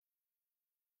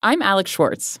I'm Alex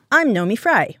Schwartz. I'm Nomi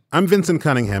Fry. I'm Vincent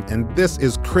Cunningham, and this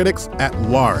is Critics at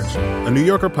Large, a New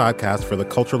Yorker podcast for the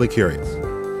culturally curious.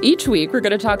 Each week, we're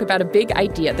going to talk about a big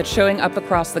idea that's showing up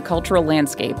across the cultural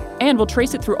landscape, and we'll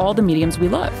trace it through all the mediums we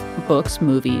love: books,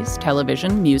 movies,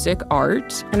 television, music,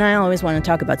 art. And I always want to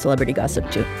talk about celebrity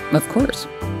gossip, too. Of course.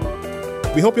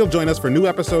 We hope you'll join us for new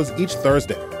episodes each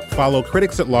Thursday. Follow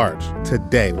Critics at Large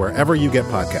today, wherever you get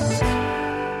podcasts.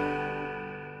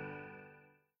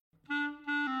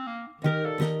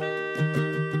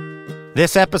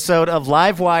 This episode of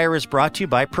Livewire is brought to you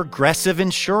by Progressive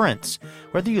Insurance.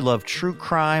 Whether you love true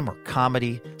crime or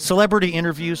comedy, celebrity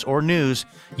interviews or news,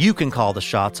 you can call the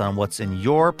shots on what's in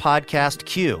your podcast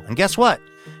queue. And guess what?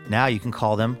 Now you can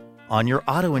call them on your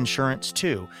auto insurance,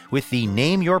 too, with the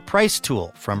Name Your Price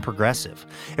tool from Progressive.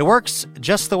 It works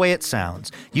just the way it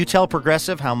sounds. You tell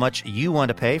Progressive how much you want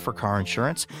to pay for car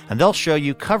insurance, and they'll show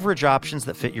you coverage options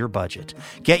that fit your budget.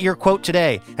 Get your quote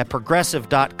today at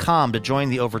Progressive.com to join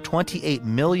the over 28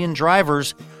 million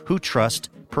drivers who trust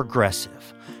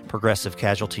Progressive. Progressive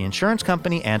Casualty Insurance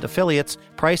Company and affiliates.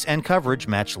 Price and coverage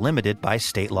match limited by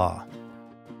state law.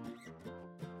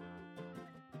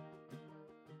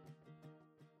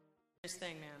 This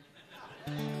thing, man.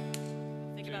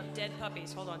 Think about dead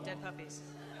puppies. Hold on, dead puppies.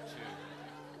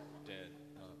 Dead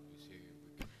puppies. Here we go.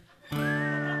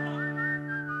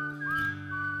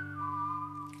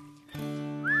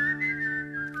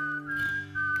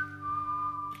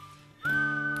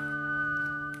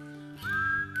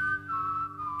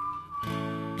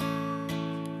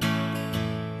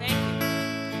 Thank you.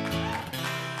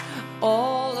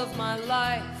 All of my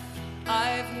life,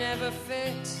 I've never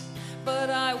fit.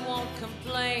 But I won't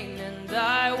complain and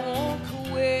I won't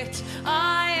quit.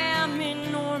 I am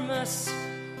enormous,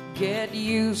 get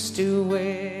used to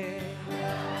it.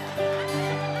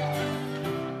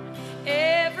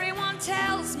 Everyone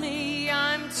tells me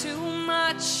I'm too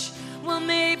much. Well,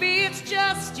 maybe it's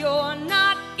just you're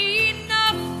not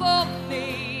enough for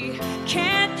me.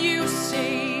 Can't you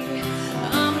see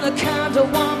I'm the kind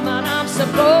of woman I'm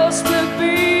supposed to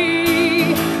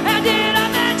be? And did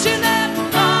I mention that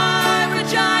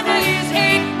China is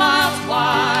 8 miles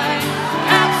wide?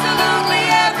 Absolutely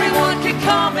everyone can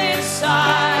come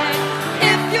inside.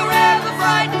 If you're ever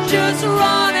frightened, just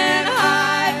run and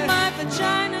hide. My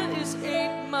vagina is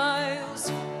 8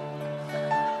 miles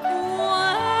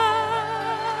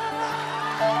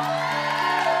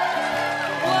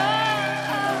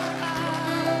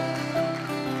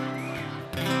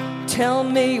wide. Tell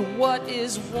me, what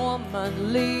is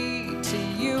womanly to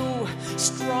you?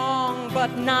 Strong,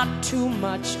 but not too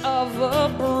much of a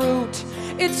brute.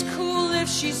 It's cool if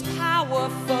she's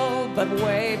powerful, but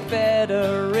way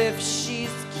better if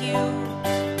she's cute.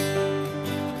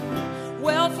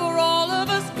 Well, for all of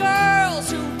us girls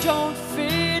who don't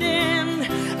fit in,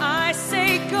 I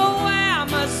say go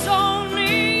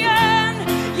Amazonian.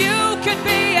 You could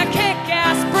be a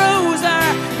kick-ass bruiser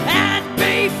and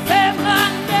be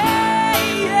feminine.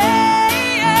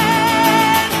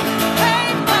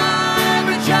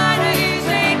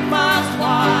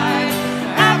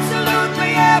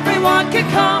 Everyone can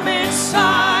come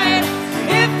inside.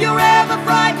 If you're ever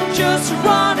frightened, just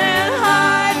run and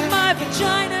hide. My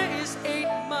vagina is 8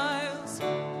 miles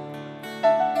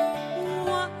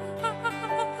wide.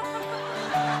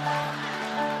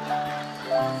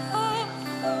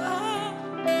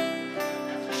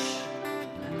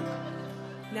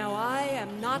 Now I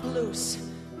am not loose,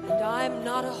 and I'm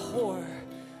not a whore.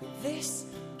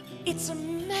 It's a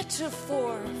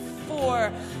metaphor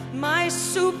for my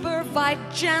super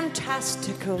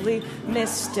vigantastically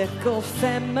mystical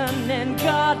feminine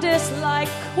goddess-like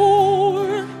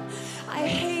core. I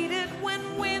hate it when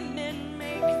women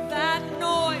make that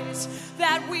noise,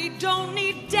 that we don't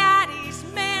need daddies,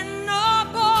 men or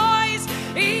boys.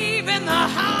 Even the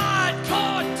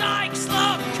hardcore dykes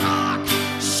love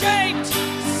cock-shaped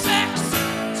sex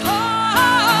toys.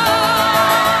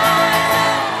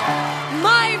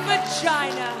 My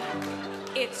vagina,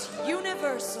 it's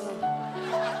universal,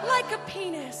 like a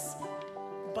penis,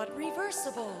 but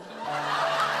reversible.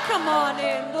 Come on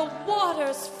in, the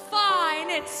water's fine.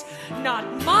 It's not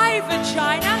my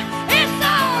vagina, it's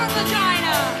our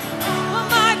vagina.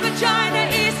 My vagina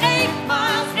is 8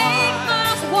 miles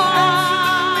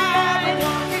wide.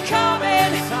 Come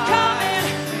in, come in,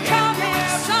 come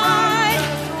inside.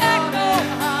 Echo,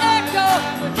 echo,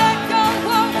 echo,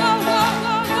 whoa, whoa, whoa,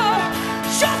 whoa, whoa.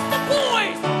 Shut the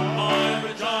boys! My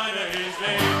vagina is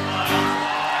 8 miles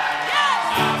wide. Yes!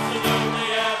 Absolutely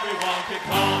everyone can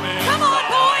come in. Come on,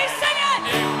 boys, sing it!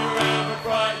 If you're ever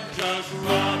frightened, just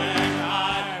run and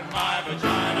hide. My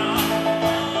vagina,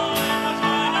 my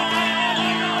vagina is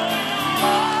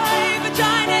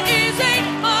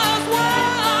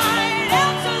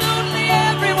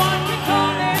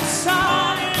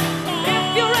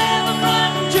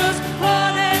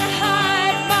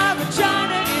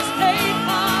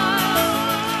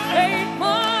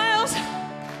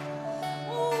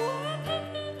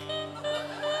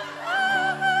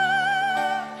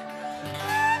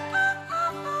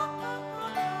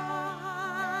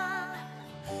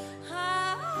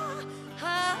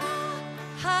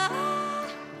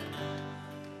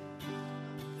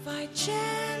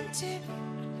Gigantic,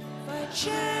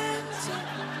 gigantic,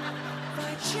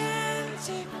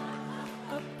 gigantic,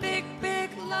 a big, big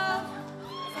love.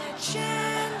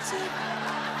 Gigantic,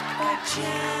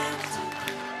 gigantic,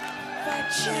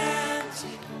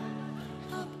 gigantic,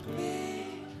 a big,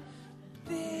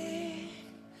 big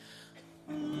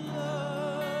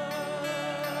love.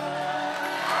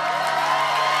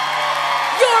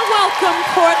 You're welcome,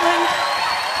 Portland.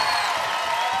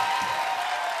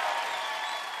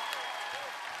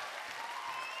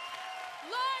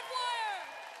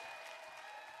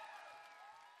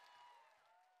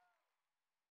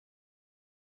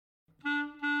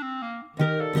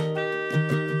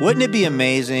 Wouldn't it be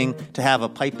amazing to have a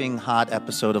piping hot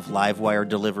episode of Livewire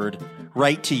delivered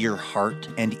right to your heart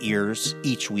and ears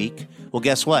each week? Well,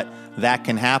 guess what? That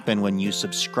can happen when you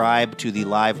subscribe to the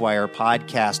Livewire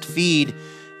podcast feed,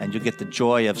 and you'll get the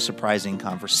joy of surprising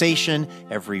conversation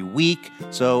every week.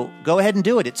 So go ahead and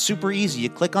do it. It's super easy. You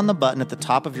click on the button at the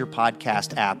top of your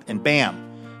podcast app, and bam,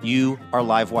 you are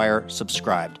Livewire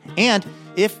subscribed. And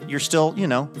if you're still,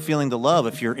 feeling the love,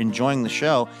 if you're enjoying the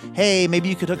show, hey, maybe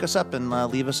you could hook us up and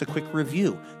leave us a quick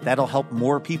review. That'll help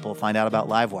more people find out about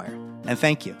Livewire. And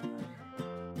thank you.